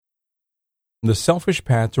The Selfish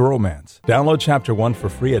Path to Romance. Download Chapter 1 for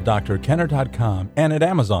free at drkenner.com and at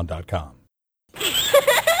amazon.com.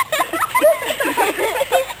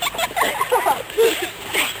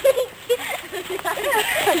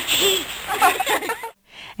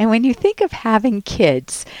 And when you think of having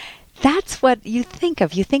kids, that's what you think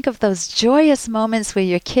of. You think of those joyous moments where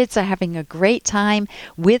your kids are having a great time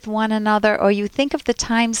with one another, or you think of the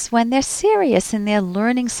times when they're serious and they're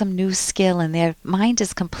learning some new skill and their mind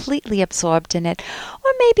is completely absorbed in it.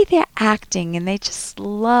 Or maybe they're acting and they just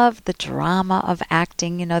love the drama of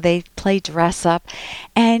acting. You know, they play dress up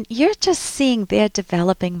and you're just seeing their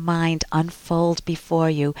developing mind unfold before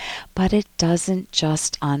you. But it doesn't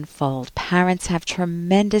just unfold. Parents have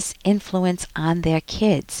tremendous influence on their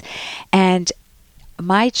kids. And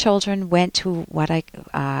my children went to what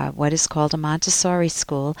is called a Montessori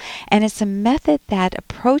school, and it's a method that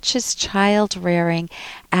approaches child rearing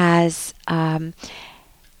as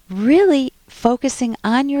really focusing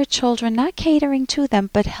on your children, not catering to them,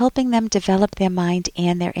 but helping them develop their mind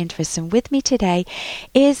and their interests. And with me today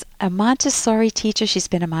is a Montessori teacher. She's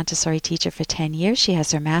been a Montessori teacher for 10 years. She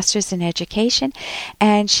has her master's in education,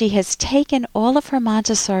 and she has taken all of her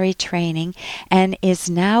Montessori training and is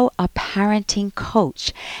now a parenting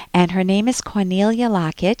coach. And her name is Cornelia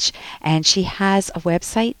Lakich, and she has a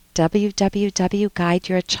website,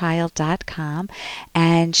 www.guideyourchild.com,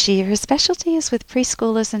 and her specialty is with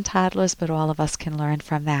preschoolers and toddlers, but all of us can learn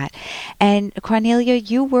from that. And Cornelia,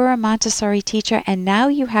 you were a Montessori teacher, and now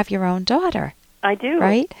you have your own daughter. I do.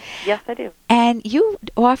 Right? Yes, I do. And you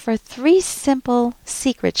offer 3 simple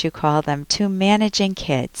secrets, you call them, to managing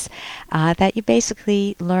kids that you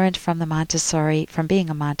basically learned from being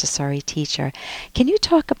a Montessori teacher. Can you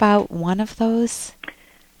talk about one of those?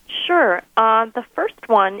 Sure. The first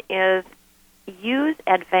one is use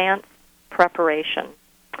advanced preparation.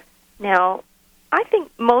 Now, I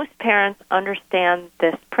think most parents understand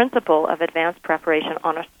this principle of advanced preparation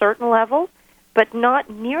on a certain level, but not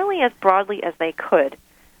nearly as broadly as they could.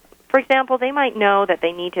 For example, they might know that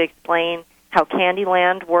they need to explain how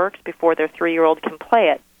Candyland works before their 3-year-old can play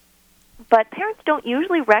it. But parents don't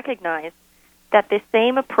usually recognize that this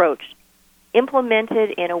same approach,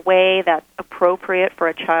 implemented in a way that's appropriate for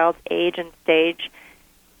a child's age and stage,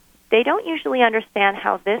 they don't usually understand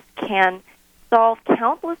how this can solve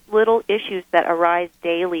countless little issues that arise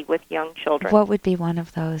daily with young children. What would be one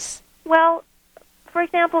of those? Well, for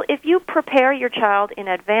example, if you prepare your child in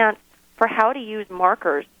advance for how to use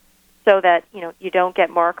markers so that, you don't get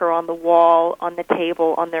marker on the wall, on the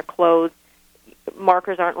table, on their clothes,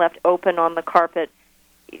 markers aren't left open on the carpet,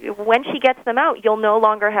 when she gets them out, you'll no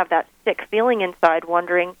longer have that sick feeling inside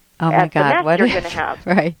wondering at the mess you're going to have.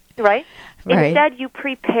 Right. Instead, you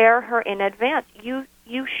prepare her in advance. You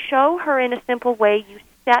show her in a simple way. You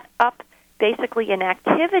set up basically an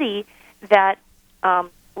activity that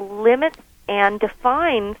limits and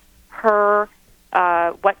defines her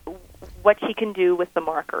what she can do with the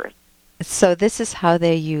markers. So this is how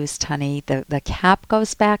they're used, honey. The cap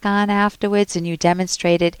goes back on afterwards, and you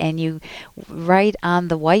demonstrate it, and you write on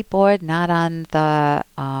the whiteboard, not on the,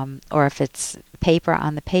 or if it's paper,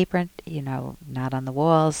 on the paper, not on the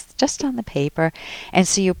walls, just on the paper. And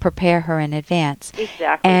so you prepare her in advance.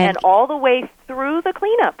 Exactly. And all the way through the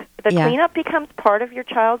cleanup. The cleanup becomes part of your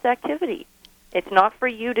child's activity. It's not for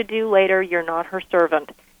you to do later. You're not her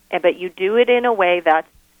servant. But you do it in a way that's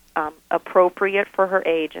appropriate for her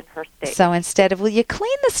age and her stage. So instead of, you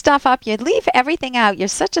clean the stuff up, you leave everything out, you're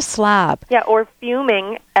such a slob. Yeah, or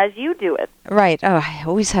fuming as you do it. Right. Oh, I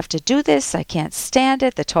always have to do this. I can't stand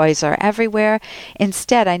it. The toys are everywhere.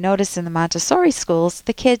 Instead, I notice in the Montessori schools,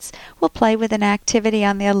 the kids will play with an activity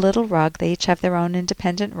on their little rug. They each have their own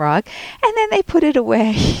independent rug, and then they put it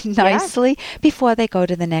away nicely before they go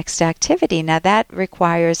to the next activity. Now, that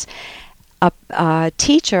requires a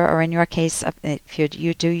teacher, or in your case, if you're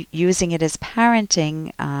using it as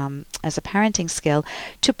parenting, as a parenting skill,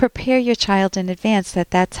 to prepare your child in advance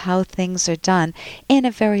that's how things are done in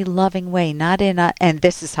a very loving way, not in a, and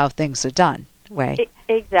this is how things are done way.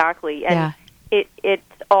 Exactly. And it's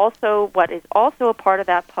also, what is also a part of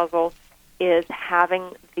that puzzle is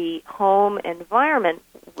having the home environment,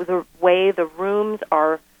 the way the rooms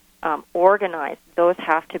are organized. Those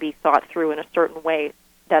have to be thought through in a certain way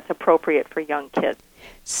that's appropriate for young kids.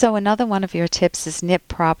 So another one of your tips is nip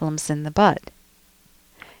problems in the bud.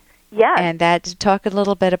 Yes. And talk a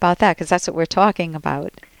little bit about that, because that's what we're talking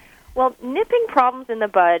about. Well, nipping problems in the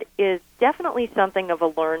bud is definitely something of a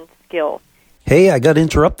learned skill. Hey, I got to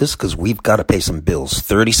interrupt this because we've got to pay some bills.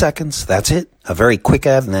 30 seconds, that's it. A very quick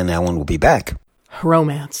ad, and then Ellen will be back.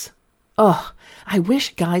 Romance. Ugh, I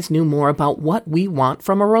wish guys knew more about what we want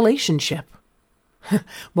from a relationship.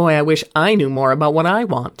 Boy, I wish I knew more about what I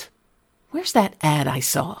want. Where's that ad I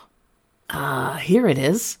saw? Here it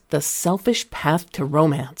is. The Selfish Path to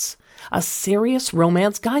Romance. A serious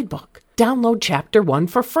romance guidebook. Download Chapter 1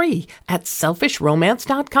 for free at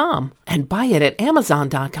selfishromance.com and buy it at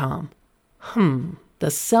amazon.com.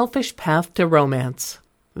 The Selfish Path to Romance.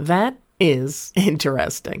 That is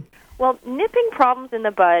interesting. Well, nipping problems in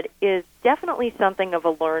the bud is definitely something of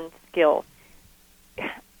a learned skill.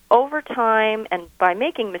 Over time and by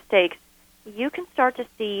making mistakes, you can start to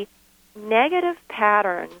see negative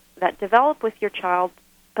patterns that develop with your child,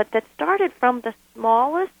 but that started from the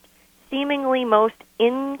smallest, seemingly most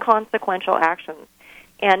inconsequential actions.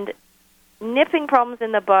 And nipping problems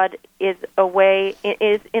in the bud is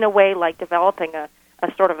in a way like developing a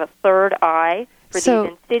sort of a third eye for these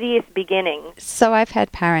insidious beginnings. So I've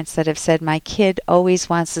had parents that have said, my kid always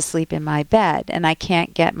wants to sleep in my bed, and I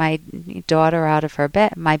can't get my daughter out of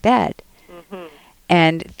my bed. Mm-hmm.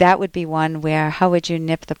 And that would be one where, how would you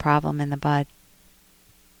nip the problem in the bud?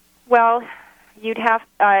 Well, you'd have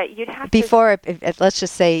before let's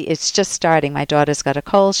just say it's just starting. My daughter's got a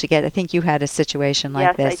cold. I think you had a situation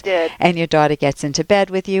like this. Yes, I did. And your daughter gets into bed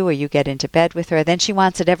with you, or you get into bed with her. Then she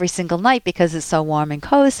wants it every single night because it's so warm and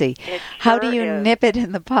cozy. How do you nip it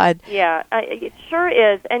in the bud? Yeah, it sure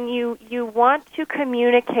is. And you want to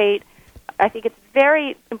communicate. I think it's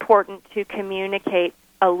very important to communicate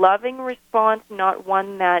a loving response, not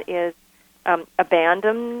one that is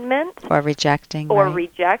abandonment or rejecting or right.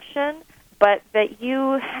 rejection. But that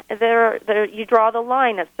you draw the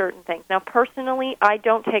line at certain things. Now, personally, I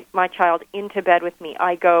don't take my child into bed with me.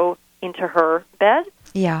 I go into her bed.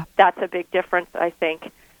 Yeah. That's a big difference, I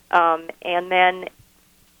think. And then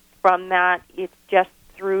from that, it's just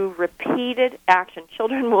through repeated action.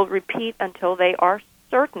 Children will repeat until they are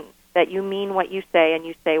certain that you mean what you say and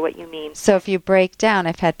you say what you mean. So if you break down,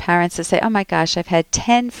 I've had parents that say, oh my gosh, I've had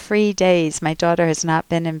 10 free days. My daughter has not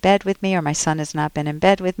been in bed with me, or my son has not been in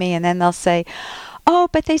bed with me. And then they'll say, oh,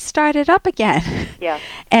 but they started up again. Yeah.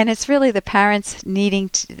 And it's really the parents needing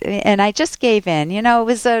to, and I just gave in. You know, it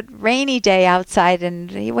was a rainy day outside, and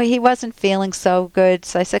he wasn't feeling so good.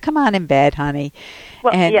 So I said, come on in bed, honey.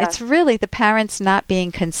 Well, and it's really the parents not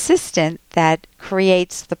being consistent that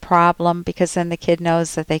creates the problem, because then the kid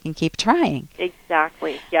knows that they can keep trying.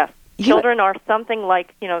 Exactly, yes. Children are something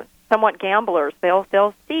like, somewhat gamblers.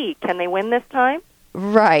 They'll see, can they win this time?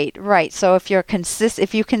 Right. So if you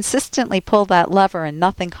consistently pull that lever and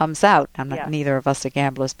nothing comes out, neither of us are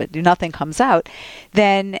gamblers, but nothing comes out,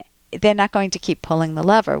 then they're not going to keep pulling the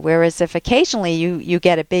lever. Whereas if occasionally you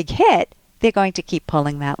get a big hit, they're going to keep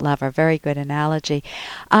pulling that lever. Very good analogy.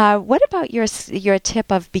 What about your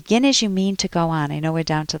tip of begin as you mean to go on? I know we're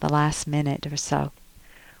down to the last minute or so.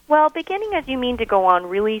 Well, beginning as you mean to go on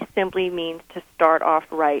really simply means to start off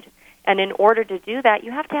right. And in order to do that,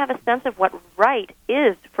 you have to have a sense of what right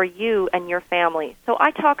is for you and your family. So I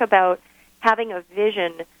talk about having a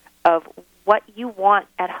vision of what you want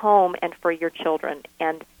at home and for your children,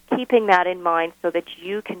 and keeping that in mind so that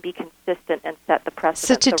you can be consistent and set the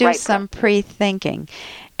precedent. So to do some pre-thinking.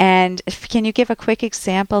 And can you give a quick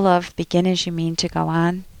example of begin as you mean to go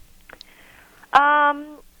on?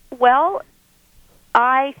 Well,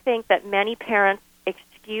 I think that many parents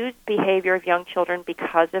excuse behavior of young children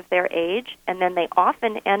because of their age, and then they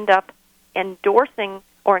often end up endorsing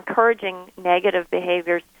or encouraging negative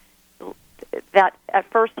behaviors that at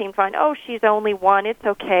first seem fine. Oh, she's only one, it's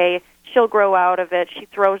okay, she'll grow out of it, she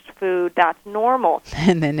throws food, that's normal.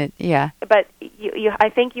 And then But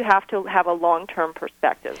I think you have to have a long-term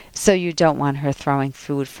perspective. So you don't want her throwing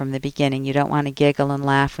food from the beginning. You don't want to giggle and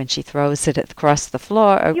laugh when she throws it across the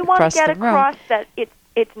floor or you want across to get the room. across that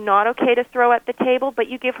it's not okay to throw at the table, but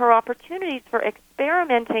you give her opportunities for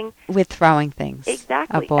experimenting with throwing things.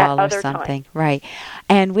 Exactly. A ball or something. Times. Right.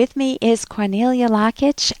 And with me is Cornelia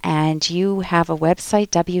Lakich, and you have a website,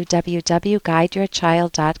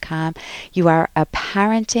 www.guideyourchild.com. You are a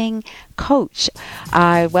parenting coach.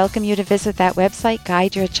 I welcome you to visit that website,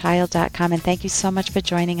 guideyourchild.com, and thank you so much for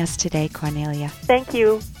joining us today, Cornelia. Thank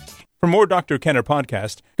you. For more Dr. Kenner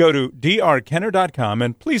podcast, go to drkenner.com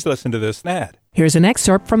and please listen to this ad. Here's an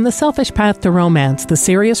excerpt from The Selfish Path to Romance, the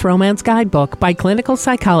Serious Romance Guidebook by clinical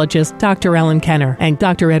psychologist Dr. Ellen Kenner and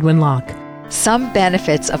Dr. Edwin Locke. Some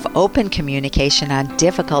benefits of open communication on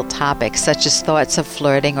difficult topics, such as thoughts of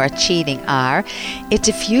flirting or cheating, are it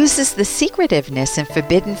diffuses the secretiveness and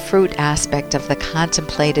forbidden fruit aspect of the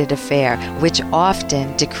contemplated affair, which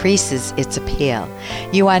often decreases its appeal.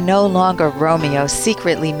 You are no longer Romeo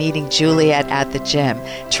secretly meeting Juliet at the gym,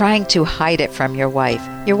 trying to hide it from your wife.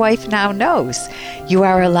 Your wife now knows. You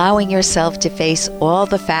are allowing yourself to face all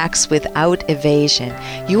the facts without evasion.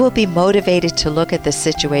 You will be motivated to look at the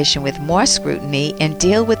situation with more scrutiny and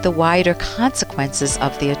deal with the wider consequences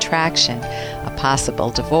of the attraction, a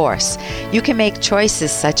possible divorce. You can make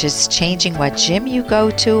choices such as changing what gym you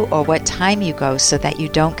go to or what time you go so that you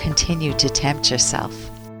don't continue to tempt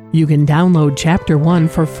yourself. You can download Chapter 1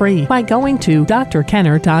 for free by going to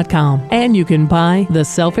drkenner.com, and you can buy The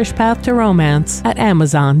Selfish Path to Romance at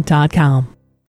amazon.com.